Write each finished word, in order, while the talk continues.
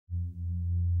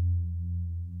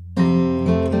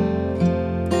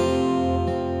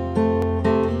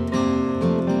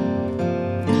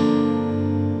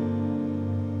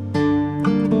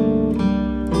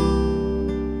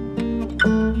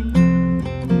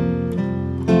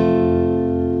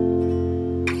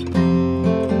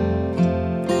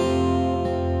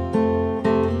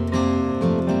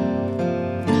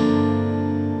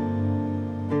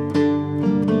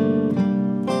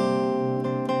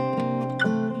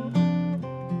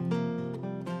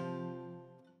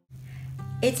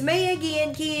It's me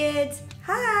again, kids.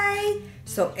 Hi.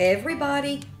 So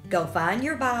everybody, go find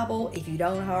your Bible if you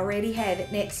don't already have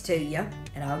it next to you,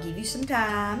 and I'll give you some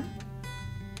time.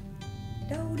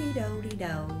 Do-de-do-de-do.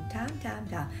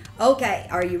 Time. Okay,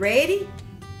 are you ready?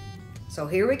 So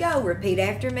here we go. Repeat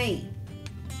after me.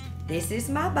 This is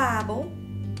my Bible.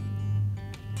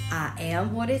 I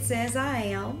am what it says I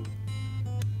am.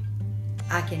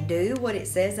 I can do what it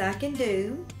says I can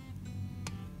do.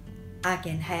 I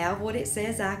can have what it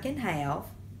says I can have.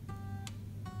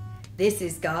 This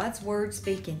is God's Word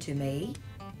speaking to me.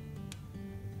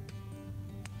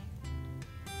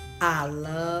 I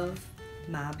love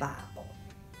my Bible.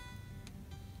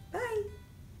 Bye.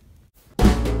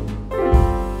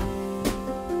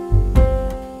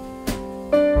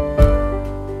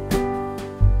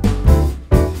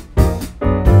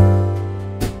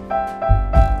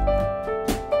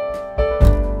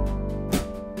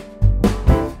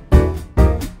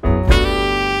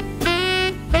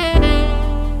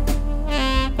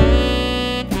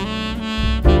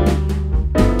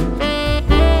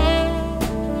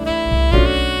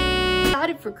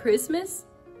 For Christmas?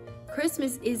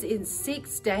 Christmas is in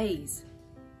 6 days.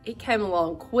 It came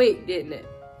along quick, didn't it?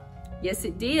 Yes,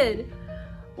 it did.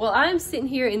 Well, I'm sitting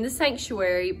here in the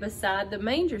sanctuary beside the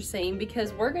manger scene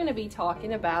because we're going to be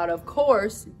talking about, of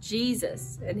course,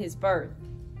 Jesus and his birth.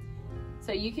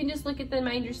 So you can just look at the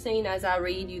manger scene as I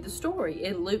read you the story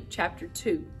in Luke chapter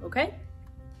 2, okay?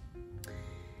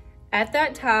 At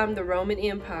that time, the Roman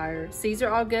Empire,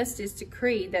 Caesar Augustus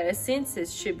decreed that a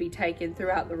census should be taken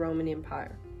throughout the Roman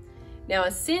Empire. Now,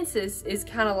 a census is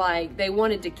kind of like they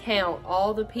wanted to count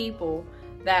all the people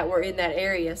that were in that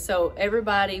area, so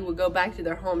everybody would go back to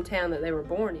their hometown that they were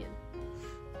born in.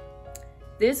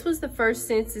 This was the first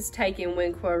census taken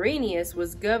when Quirinius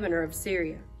was governor of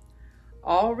Syria.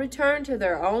 All returned to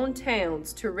their own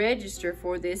towns to register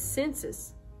for this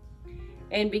census.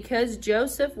 And because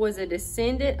Joseph was a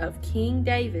descendant of King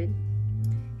David,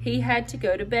 he had to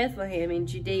go to Bethlehem in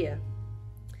Judea,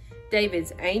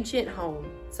 David's ancient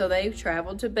home. So they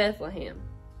traveled to Bethlehem.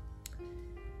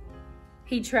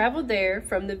 He traveled there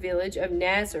from the village of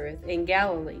Nazareth in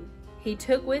Galilee. He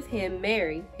took with him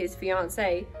Mary, his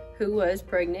fiancée, who was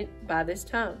pregnant by this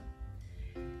time.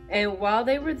 And while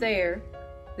they were there,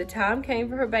 the time came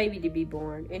for her baby to be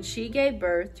born, and she gave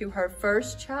birth to her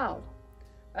first child,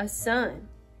 a son.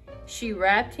 She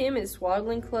wrapped him in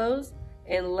swaddling clothes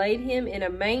and laid him in a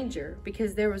manger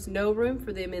because there was no room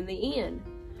for them in the inn.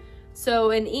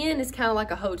 So an inn is kind of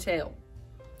like a hotel,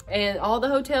 and all the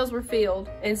hotels were filled,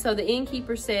 and so the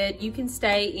innkeeper said, you can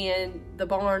stay in the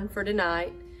barn for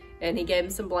tonight, and he gave him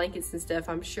some blankets and stuff,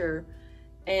 I'm sure,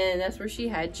 and that's where she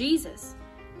had Jesus.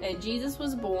 And Jesus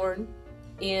was born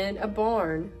in a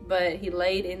barn, but he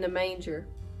laid in the manger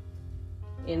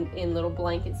in little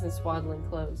blankets and swaddling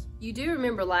clothes. You do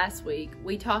remember last week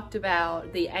we talked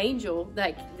about the angel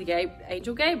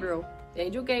Gabriel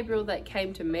that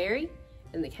came to Mary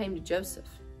and that came to Joseph.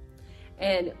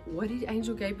 And what did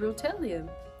Angel Gabriel tell them?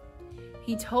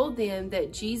 He told them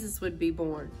that Jesus would be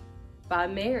born by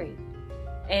Mary,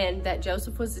 and that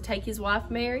Joseph was to take his wife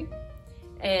Mary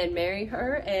and marry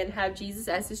her and have Jesus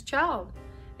as his child.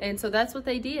 And so that's what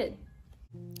they did.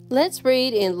 Let's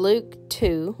read in Luke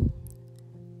 2,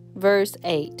 verse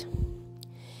 8.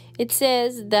 It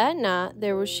says, that night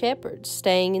there were shepherds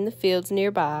staying in the fields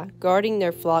nearby, guarding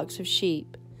their flocks of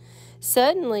sheep.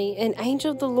 Suddenly an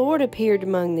angel of the Lord appeared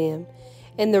among them,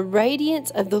 and the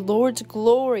radiance of the Lord's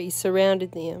glory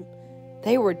surrounded them.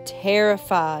 They were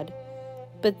terrified.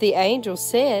 But the angel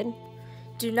said,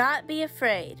 do not be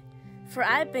afraid, for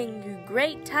I bring you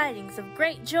great tidings of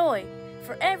great joy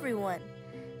for everyone.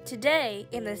 Today,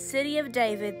 in the city of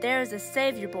David, there is a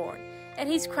Savior born, and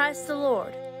he's Christ the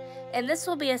Lord. And this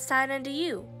will be a sign unto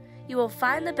you. You will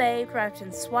find the babe wrapped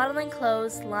in swaddling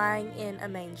clothes, lying in a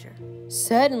manger.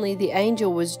 Suddenly the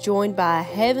angel was joined by a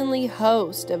heavenly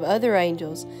host of other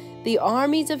angels, the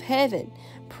armies of heaven,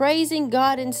 praising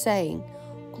God and saying,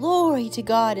 glory to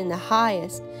God in the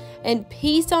highest, and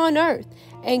peace on earth,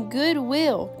 and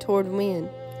goodwill toward men.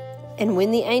 And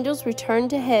when the angels returned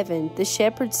to heaven, the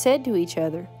shepherds said to each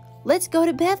other, let's go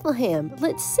to Bethlehem.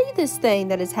 Let's see this thing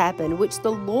that has happened, which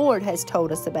the Lord has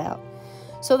told us about.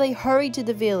 So they hurried to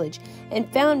the village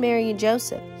and found Mary and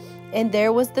Joseph, and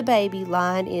there was the baby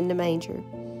lying in the manger.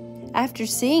 After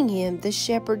seeing him, the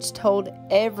shepherds told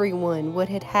everyone what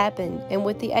had happened and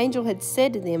what the angel had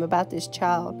said to them about this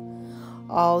child.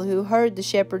 All who heard the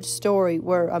shepherd's story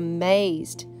were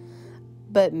amazed.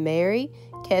 But Mary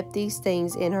kept these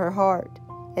things in her heart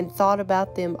and thought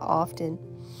about them often.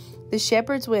 The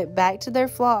shepherds went back to their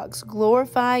flocks,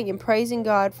 glorifying and praising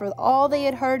God for all they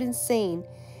had heard and seen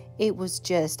It was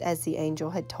just as the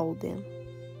angel had told them.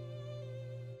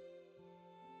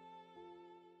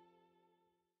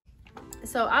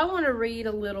 So I want to read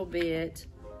a little bit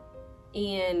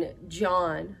in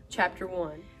John chapter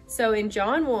 1. So in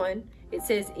John 1, it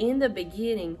says, "In the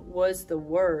beginning was the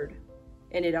Word,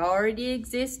 and it already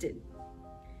existed.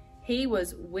 He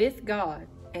was with God,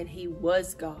 and He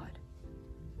was God."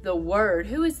 The Word.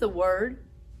 Who is the Word?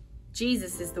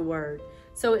 Jesus is the Word.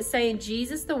 So it's saying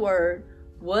Jesus, the Word,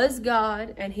 was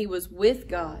God, and He was with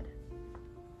God.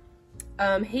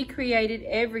 He created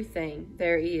everything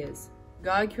there is.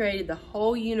 God created the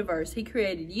whole universe. He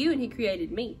created you, and He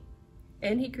created me.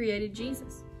 And He created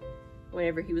Jesus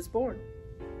whenever He was born.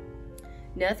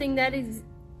 Nothing that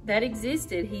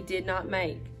existed He did not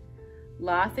make.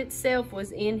 Life itself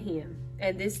was in Him,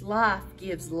 and this life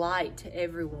gives light to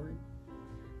everyone.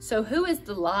 So who is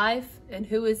the life and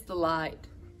who is the light?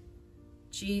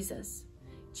 Jesus.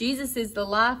 Jesus is the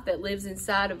life that lives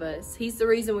inside of us. He's the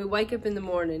reason we wake up in the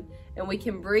morning and we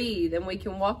can breathe and we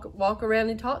can walk around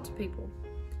and talk to people.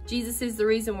 Jesus is the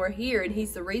reason we're here, and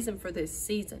He's the reason for this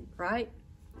season, right?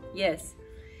 Yes.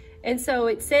 And so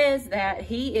it says that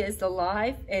He is the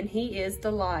life and He is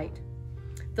the light.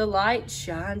 The light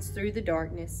shines through the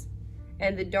darkness,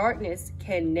 and the darkness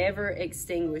can never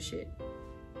extinguish it.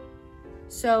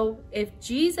 So if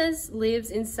Jesus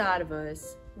lives inside of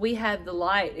us, we have the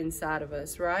light inside of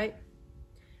us, right?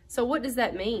 So what does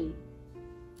that mean?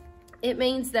 It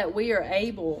means that we are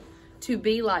able to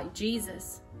be like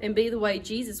Jesus and be the way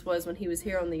Jesus was when He was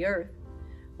here on the earth.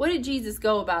 What did Jesus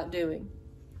go about doing?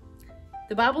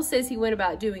 The Bible says He went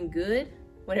about doing good.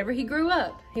 Whenever He grew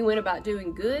up, He went about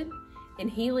doing good and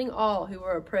healing all who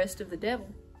were oppressed of the devil.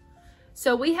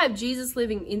 So we have Jesus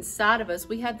living inside of us.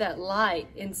 We have that light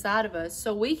inside of us,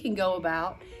 so we can go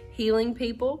about healing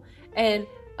people and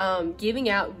giving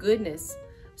out goodness.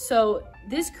 So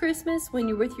this Christmas, when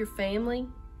you're with your family,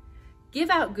 give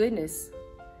out goodness.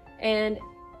 And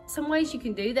some ways you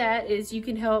can do that is you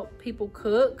can help people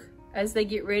cook as they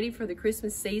get ready for the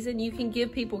Christmas season. You can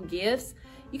give people gifts.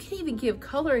 You can even give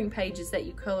coloring pages that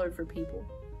you colored for people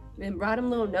and write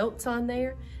them little notes on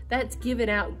there. That's giving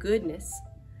out goodness.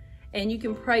 And you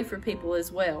can pray for people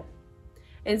as well.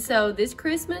 And so this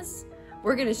Christmas,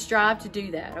 we're going to strive to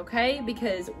do that, okay?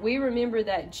 Because we remember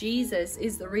that Jesus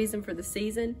is the reason for the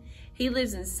season. He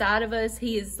lives inside of us.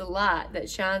 He is the light that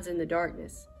shines in the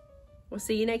darkness. We'll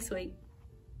see you next week.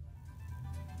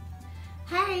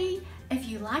 Hey, if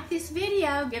you like this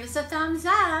video, give us a thumbs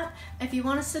up. If you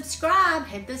want to subscribe,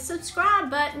 hit the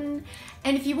subscribe button.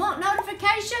 And if you want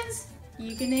notifications,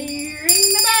 you can ring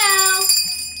the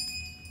bell.